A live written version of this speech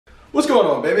What's going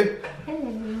on, baby?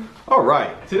 Hello. All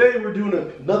right, today we're doing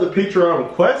another Patron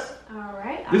request. All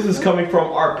right. This is coming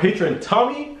from our patron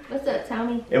Tommy. What's up,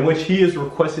 Tommy? In which he has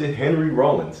requested Henry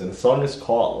Rollins, and the song is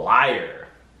called Liar.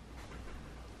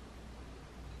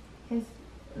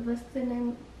 What's the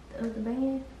name of the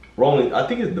band? Rollins, I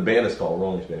think the band is called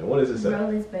Rollins Band. What is it say?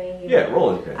 Rollins Band. Yeah,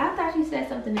 Rollins Band. I thought you said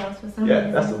something else for some Yeah,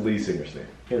 reason. that's the lead singer's name.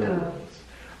 Henry Rollins.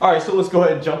 All right, so let's go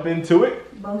ahead and jump into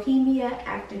it. Bohemia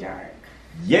After Dark.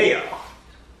 Yeah.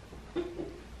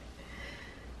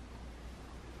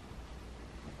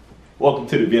 Welcome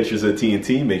to the Adventures of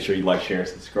TNT. Make sure you like, share, and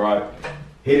subscribe.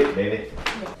 Hit it, baby.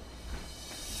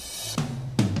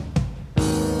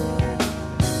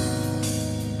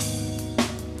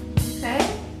 Yeah.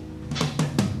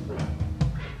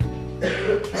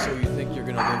 So you think you're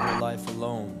gonna live your life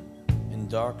alone, in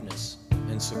darkness,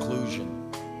 in seclusion?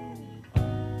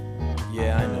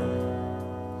 Yeah, I know.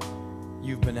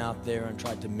 You've been out there and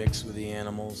tried to mix with the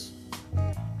animals,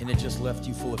 and it just left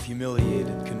you full of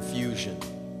humiliated confusion.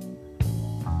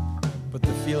 But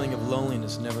the feeling of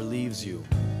loneliness never leaves you.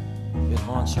 It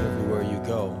haunts you everywhere you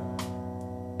go.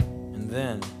 And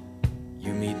then,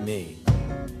 you meet me,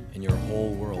 and your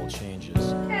whole world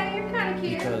changes. Okay, you're kind of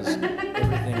cute. Because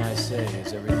everything I say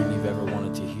is everything you've ever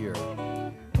wanted to hear.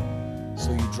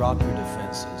 So you drop your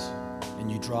defenses, and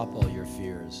you drop all your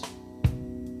fears.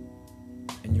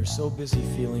 And you're so busy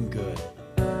feeling good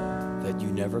that you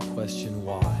never question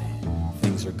why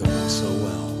things are going so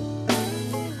well.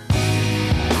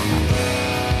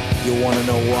 You wanna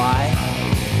know why?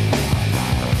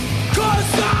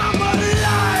 'Cause I'm a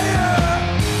liar!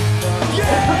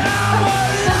 Yeah, I'm a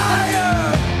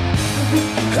liar!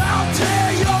 I'll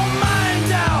tear your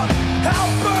mind out!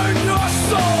 I'll burn your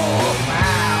soul!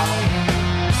 Wow.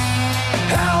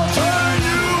 I'll turn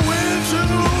you into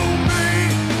me!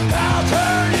 I'll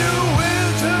turn you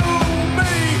into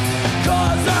me!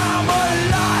 'Cause I'm a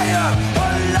liar! A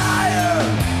liar!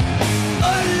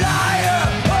 A liar!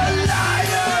 A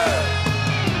liar!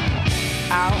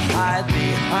 I'll hide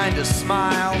behind a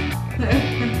smile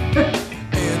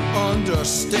and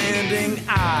understanding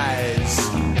eyes.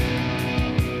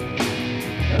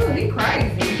 Ooh, he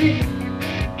crazy.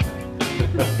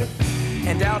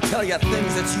 And I'll tell you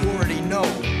things that you already know,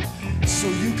 so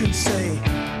you can say,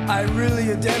 I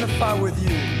really identify with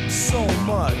you so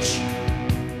much.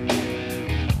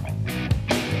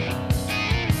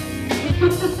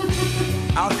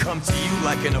 I'll come to you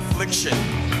like an affliction,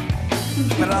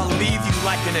 but I'll leave you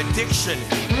like an addiction.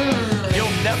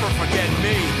 You'll never forget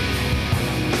me.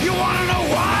 You wanna know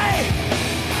why?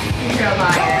 You're a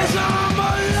liar. 'Cause I'm a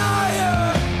liar.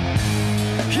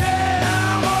 Yeah,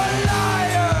 I'm a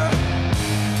liar.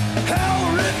 I'll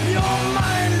rip your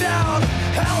mind out.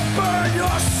 I'll burn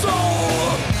your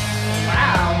soul.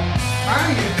 Wow.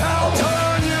 Burn your I'll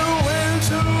turn you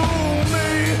into me.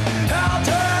 I'll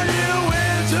turn you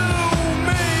into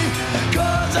me.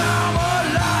 'Cause I'm a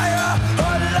liar,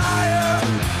 a liar.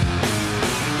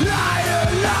 Liar,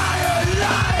 liar,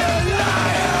 liar,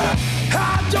 liar.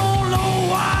 I don't know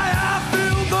why I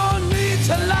feel the need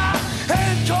to lie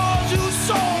and cause you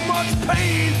so much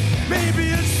pain. Maybe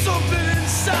it's something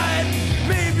inside.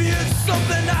 Maybe it's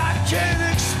something I can't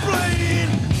explain.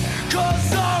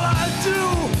 'Cause all I do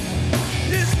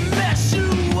is mess you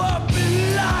up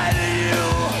and lie to you.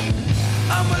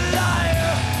 I'm a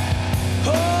liar.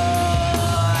 Oh,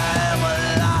 I'm a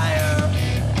liar.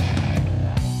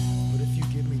 But if you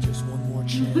give me just one more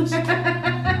chance,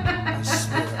 I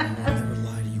swear I will never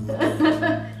lie to you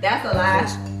again. That's a lie.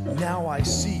 Now I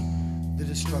see the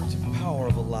destructive power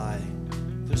of a lie.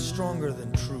 They're stronger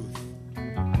than truth.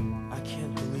 I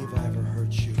can't believe I ever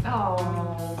hurt you.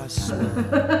 Oh. I swear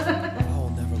I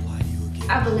will never lie to you again.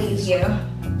 I believe Please, you.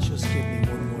 Just give me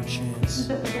one more chance.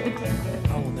 I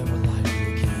will never lie to you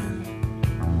again.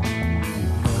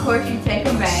 Of course, you take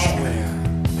him I back, swear.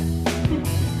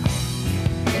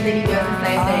 and then he does the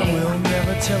same I thing. will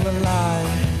never tell a lie.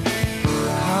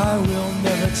 I will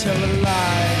never tell a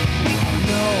lie.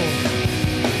 No.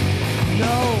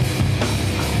 No.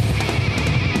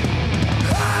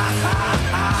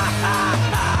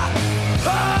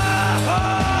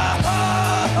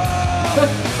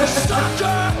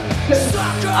 Sucker!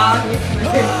 Sucker! Obviously.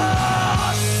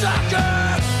 Oh, sucker!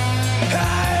 I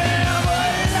am a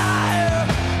liar!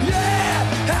 Yeah!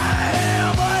 I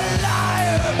am a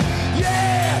liar!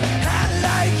 Yeah! I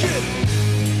like it!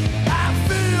 I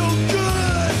feel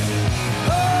good!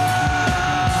 Oh,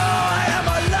 I am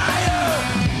a liar!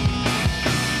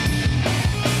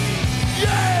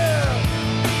 Yeah!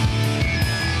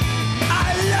 I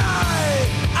lie!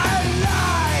 I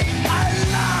lie! I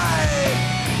lie!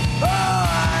 Oh,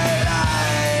 I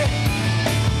lie!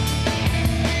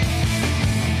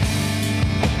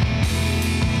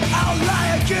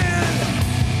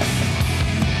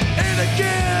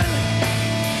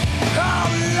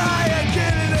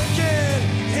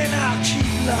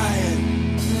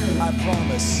 I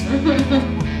promise.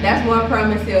 That's one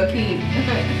promise he'll keep.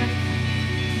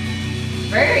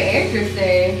 Very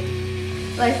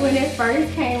interesting. Like when it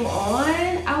first came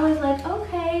on, I was like,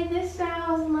 okay, this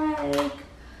sounds like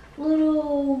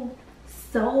little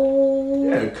soul.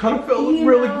 Yeah, it kind of felt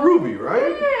really groovy,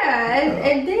 right? Yeah,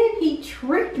 and then he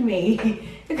tricked me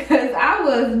because I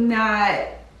was not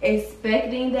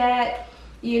expecting that.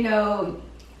 You know,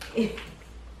 he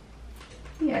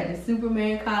had a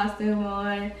Superman costume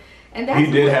on, and that's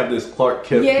he did have this Clark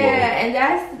Kent flow.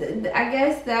 and I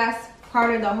guess that's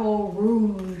part of the whole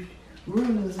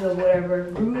ruse or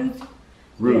whatever.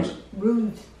 Ruse.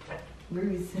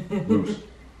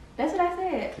 That's what I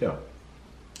said. Yeah.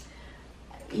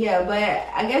 Yeah, but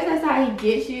I guess that's how he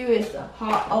gets you. It's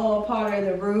all part of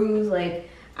the ruse. Like,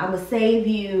 I'ma save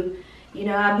you. You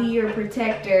know, I'll be your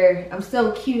protector. I'm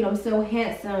so cute. I'm so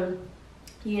handsome.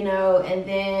 You know, and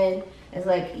then it's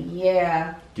like,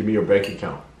 yeah. Give me your bank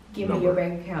account. Give me your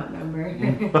bank account number.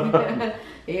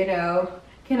 You know,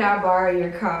 can I borrow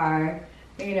your car?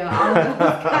 You know, all those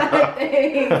kind of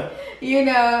things. You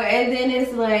know, and then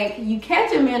it's like, you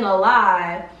catch him in a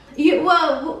lie.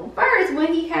 Well, first,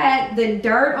 when he had the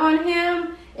dirt on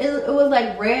him, it was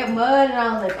like red mud, and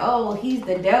I was like, oh, he's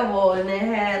the devil. And it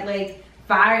had like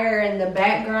fire in the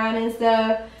background and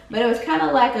stuff. But it was kind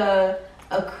of like a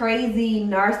crazy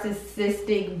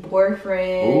narcissistic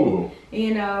boyfriend. Ooh.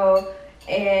 You know,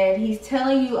 and he's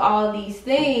telling you all these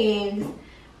things,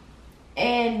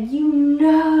 and you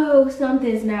know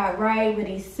something's not right, but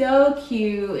he's so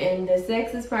cute, and the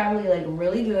sex is probably like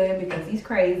really good because he's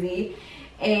crazy.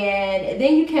 And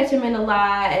then you catch him in a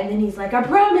lie, and then he's like, I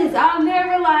promise I'll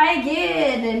never lie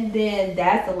again. And then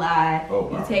that's a lie. Oh,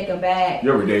 wow. You take him back.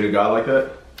 You ever dated a guy like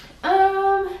that?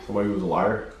 Somebody who was a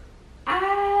liar?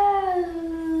 I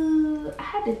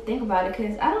had to think about it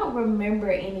because I don't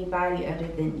remember anybody other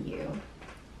than you.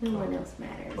 No one else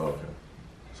matters. Okay.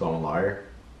 So I'm a liar?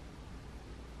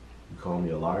 You call me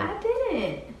a liar? I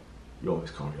didn't. You always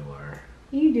call me a liar.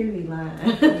 You do be lying.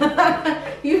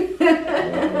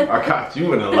 I caught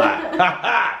you in a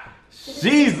lie.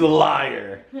 She's the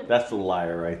liar. That's the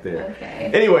liar right there. Okay.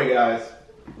 Anyway, guys.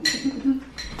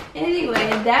 Anyway,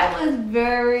 that was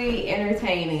very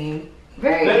entertaining.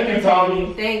 Very Thank you, entertaining.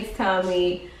 Tommy. Thanks,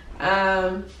 Tommy.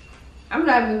 I'm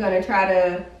not even gonna try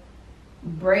to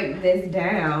break this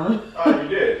down. Oh, you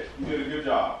did. You did a good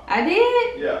job. I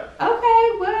did? Yeah.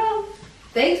 Okay, well,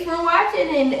 thanks for watching,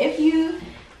 and if you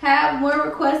have more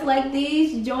requests like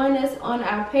these, join us on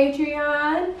our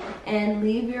Patreon and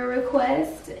leave your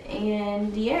request,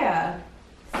 and yeah,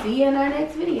 see you in our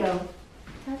next video.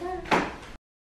 Ta-da.